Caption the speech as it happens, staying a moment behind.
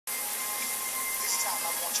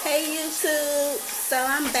Hey YouTube, so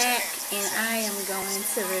I'm back and I am going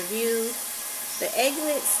to review the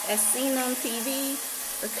Egglets as seen on TV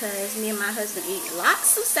because me and my husband eat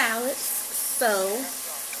lots of salads, so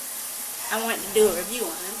I wanted to do a review on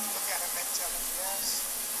them.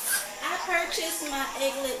 I purchased my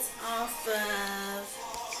Egglets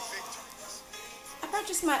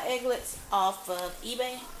off of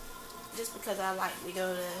eBay just because I like to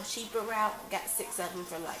go the cheaper route. Got 6 of them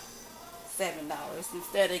for like $7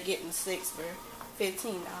 instead of getting 6 for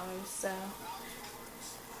 $15. So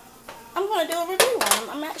I'm going to do a review on them.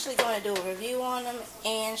 I'm actually going to do a review on them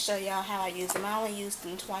and show y'all how I use them. I only used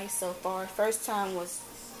them twice so far. First time was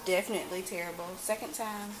definitely terrible. Second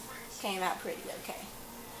time came out pretty okay.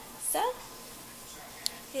 So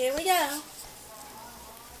here we go.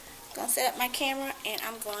 I'm going to set up my camera and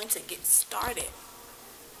I'm going to get started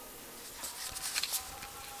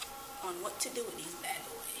on what to do with these bad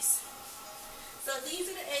boys. So these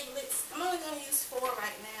are the Egglets. I'm only going to use 4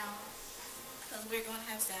 right now because we're going to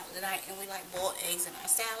have salad tonight and we like boiled eggs in our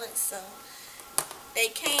salad. So they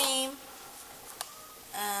came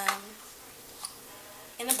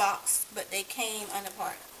in a box, but they came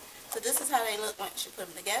unapart. So this is how they look once you put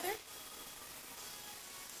them together.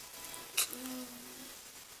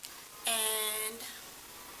 And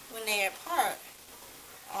when they're apart,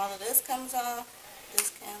 all of this comes off. This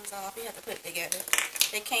comes off. You have to put it together.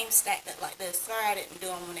 They came stacked up like this. Sorry I didn't do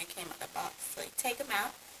them when they came out of the box. So you take them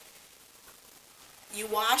out. You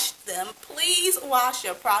wash them. Please wash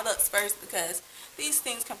your products first because these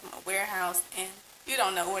things come from a warehouse and you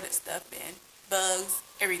don't know where this stuff been. Bugs,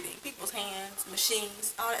 everything. People's hands,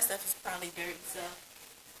 machines, all that stuff is probably dirty. So,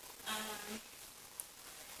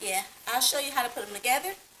 yeah. I'll show you how to put them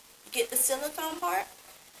together. You get the silicone part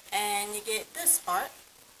and you get this part.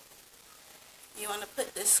 You want to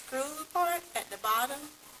put the screw part at the bottom,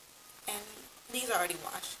 and these are already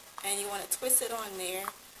washed, and you want to twist it on there.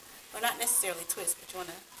 Well, not necessarily twist, but you want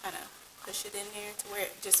to kind of push it in there to where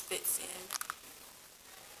it just fits in,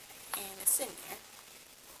 and it's in there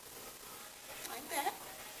like that,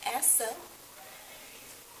 as so.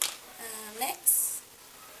 Next,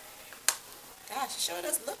 gosh, it sure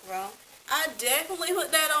does look wrong. I definitely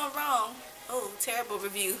put that on wrong. Oh, terrible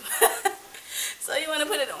review. So you want to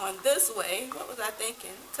put it on this way. What was I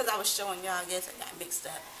thinking? Because I was showing y'all, I guess I got mixed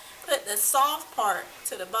up. Put the soft part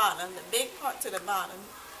to the bottom, the big part to the bottom,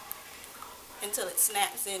 until it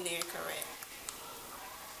snaps in there correct.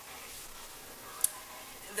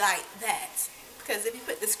 Like that. Because if you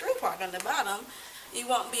put the screw part on the bottom, you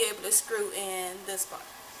won't be able to screw in this part.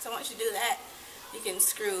 So once you do that, you can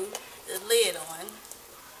screw the lid on.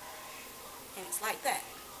 And it's like that.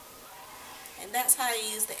 And that's how you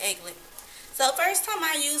use the Egglette. So first time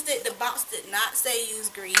I used it, the box did not say use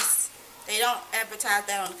grease. They don't advertise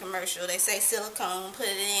that on the commercial. They say silicone, put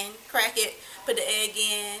it in, crack it, put the egg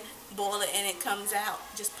in, boil it, and it comes out,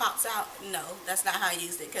 just pops out. No, that's not how I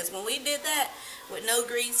used it. Because when we did that with no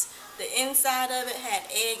grease, the inside of it had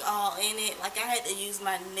egg all in it. Like I had to use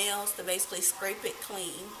my nails to basically scrape it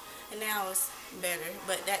clean. And now it's better,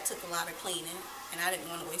 but that took a lot of cleaning. And I didn't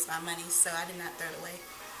want to waste my money, so I did not throw it away.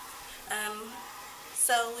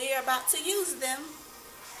 So we are about to use them.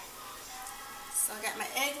 So I got my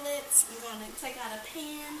Egglets. I'm going to take out a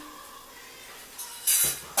pan.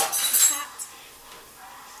 It's hot.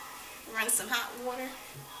 Run some hot water.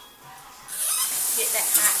 Get that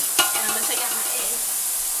hot. And I'm going to take out my egg.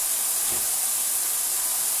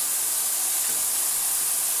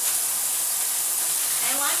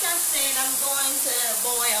 And like I said, I'm going to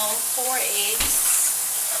boil 4 eggs.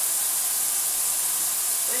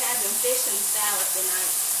 We're having fish and salad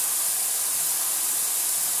tonight.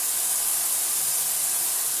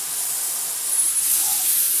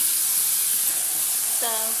 So,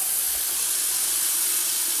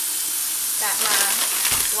 got my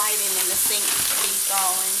whiting in the sink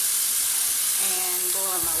thawing and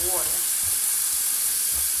boiling my water.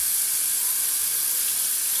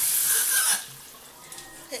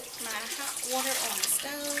 Put my hot water on the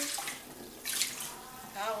stove.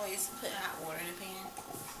 I always put hot water in the pan.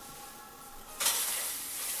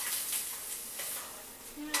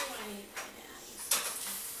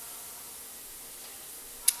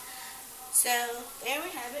 So there we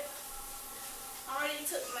have it. I already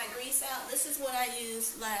took my grease out. This is what I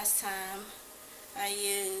used last time. I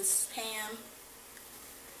used Pam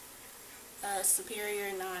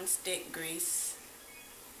Superior non-stick grease,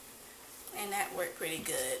 and that worked pretty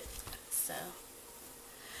good. So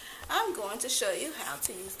I'm going to show you how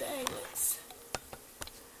to use the Egglets.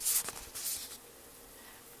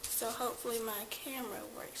 So hopefully my camera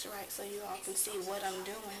works right so you all can see what I'm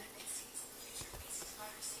doing.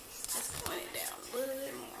 Just point it down a little bit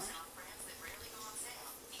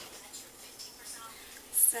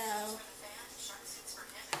So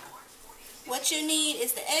what you need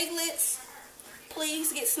is the egglets.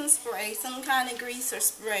 Please get some spray, some kind of grease or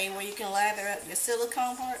spray where you can lather up your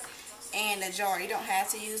silicone part and the jar. You don't have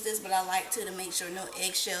to use this, but I like to make sure no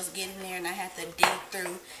eggshells get in there and I have to dig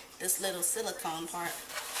through this little silicone part.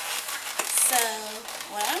 So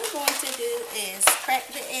what I'm going to do is crack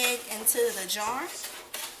the egg into the jar.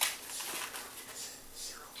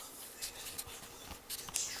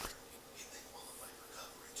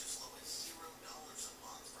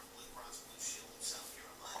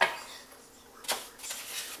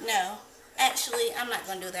 No, actually, I'm not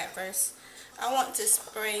going to do that first. I want to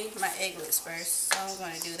spray my egglets first, so I'm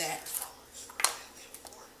going to do that.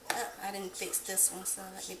 Oh, I didn't fix this one, so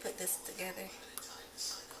let me put this together.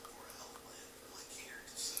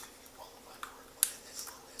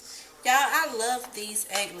 Y'all, I love these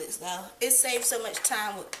egglets though. It saves so much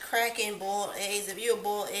time with cracking boiled eggs. If you're a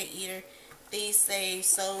boiled egg eater, these save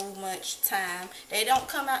so much time. They don't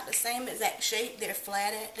come out the same exact shape. They're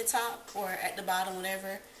flat at the top or at the bottom,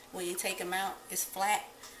 whatever. When you take them out, it's flat,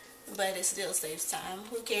 but it still saves time.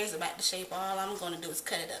 Who cares about the shape? All I'm going to do is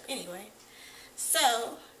cut it up anyway. So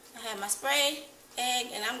I have my spray egg,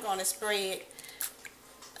 and I'm going to spray it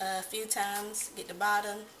a few times. Get the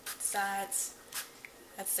bottom, sides.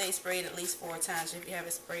 I'd say spray it at least 4 times if you have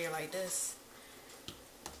a sprayer like this.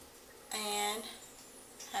 And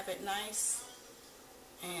have it nice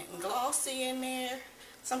and glossy in there.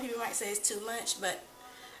 Some people might say it's too much, but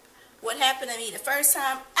what happened to me the first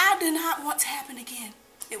time, I did not want to happen again.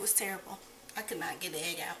 It was terrible. I could not get the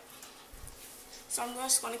egg out. So I'm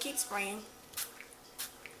just going to keep spraying.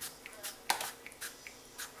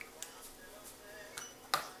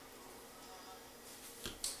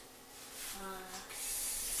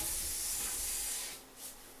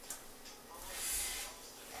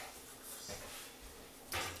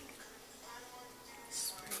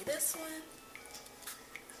 This one,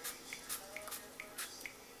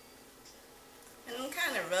 and I'm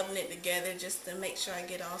kind of rubbing it together just to make sure I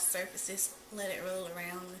get all surfaces. Let it roll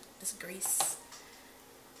around this grease.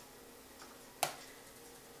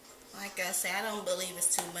 Like I said, I don't believe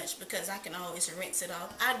it's too much because I can always rinse it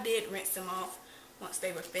off. I did rinse them off once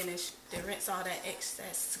they were finished to rinse all that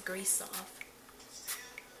excess grease off.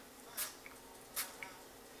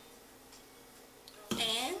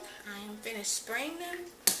 And I am finished spraying them.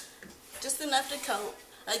 Just enough to coat.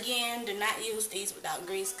 Again, do not use these without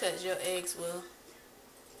grease because your eggs will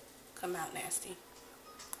come out nasty.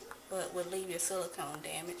 But will leave your silicone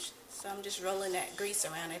damaged. So I'm just rolling that grease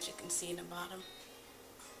around that you can see in the bottom.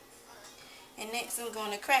 And next I'm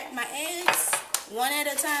going to crack my eggs one at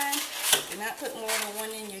a time. Do not put more than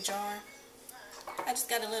one in your jar. I just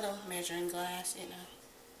got a little measuring glass, you know.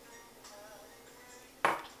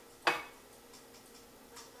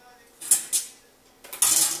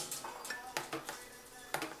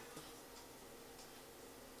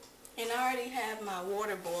 And I already have my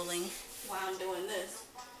water boiling while I'm doing this,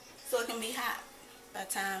 so it can be hot by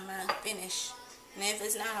the time I finish. And if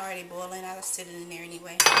it's not already boiling, I'll sit it in there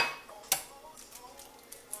anyway.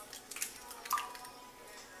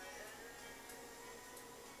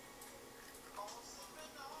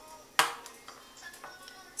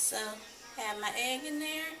 So, have my egg in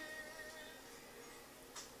there,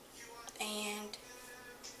 and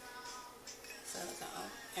silicone,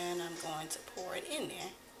 and I'm going to pour it in there.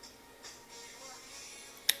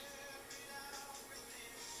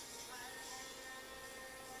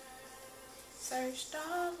 Searched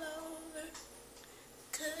all over,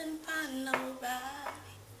 couldn't find nobody.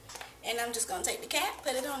 And I'm just going to take the cap,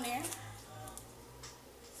 put it on there.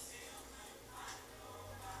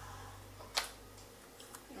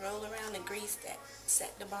 Roll around the grease that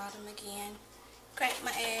set the bottom again. Crack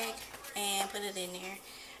my egg and put it in there.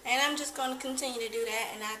 And I'm just going to continue to do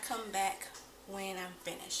that, and I'll come back when I'm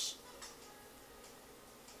finished.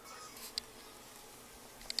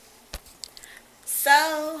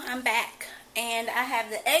 So I'm back, and I have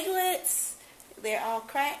the egglets. They're all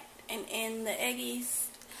cracked and in the Eggies.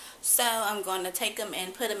 So I'm going to take them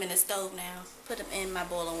and put them in the stove now. Put them in my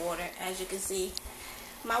boiling water. As you can see,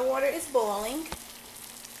 my water is boiling.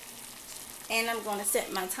 And I'm going to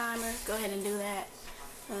set my timer. Go ahead and do that.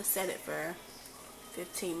 I'm going to set it for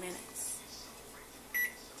 15 minutes.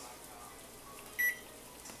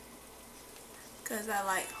 Because I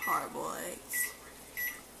like hard-boiled eggs.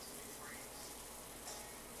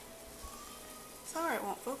 Sorry, it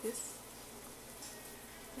won't focus.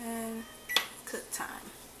 And cook time.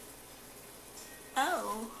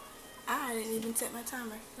 Oh, I didn't even set my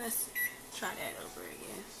timer. Let's try that over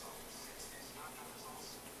again.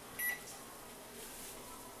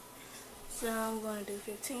 So I'm going to do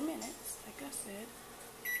 15 minutes, like I said.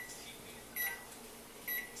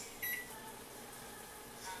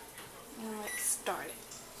 started.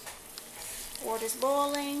 Water's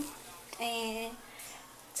boiling and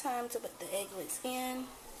time to put the egglets in.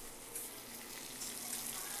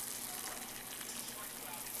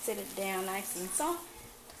 Set it down nice and soft.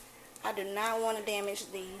 I do not want to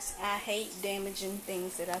damage these. I hate damaging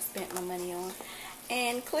things that I spent my money on.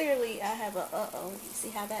 And clearly I have a uh-oh. You see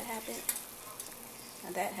how that happened?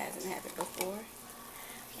 Now that hasn't happened before.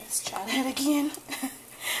 Let's try that again.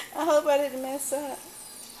 I hope I didn't mess up.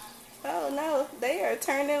 Oh no, they are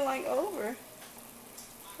turning like over.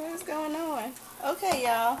 What is going on? Okay,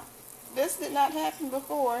 y'all. This did not happen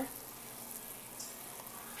before.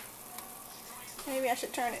 Maybe I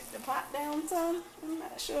should turn the pot down some. I'm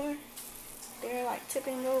not sure. They're like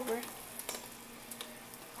tipping over.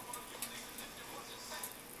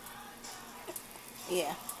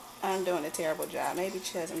 Yeah, I'm doing a terrible job. Maybe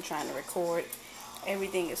because I'm trying to record.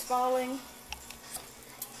 Everything is falling.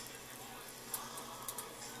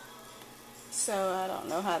 So I don't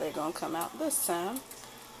know how they're going to come out this time.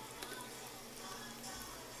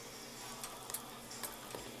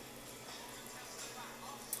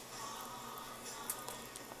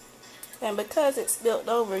 And because it's spilled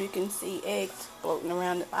over, you can see eggs floating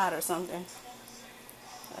around the pot or something.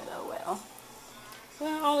 But oh well.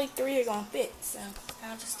 Well, only 3 are going to fit, so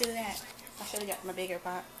I'll just do that. I should have got my bigger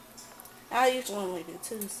pot. I usually only do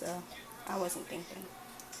 2, so I wasn't thinking.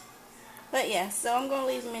 But yeah, so I'm going to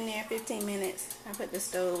leave them in there 15 minutes. I put the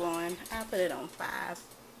stove on. I'll put it on 5.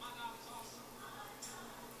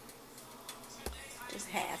 Just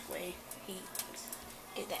halfway heat.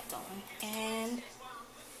 Get that going. And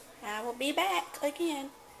I will be back again.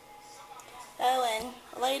 Oh,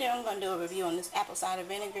 and later I'm going to do a review on this apple cider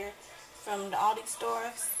vinegar from the Aldi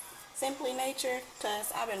store, Simply Nature,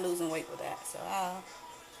 because I've been losing weight with that, so I'll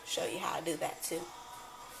show you how I do that too.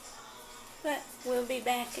 But we'll be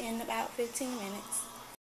back in about 15 minutes.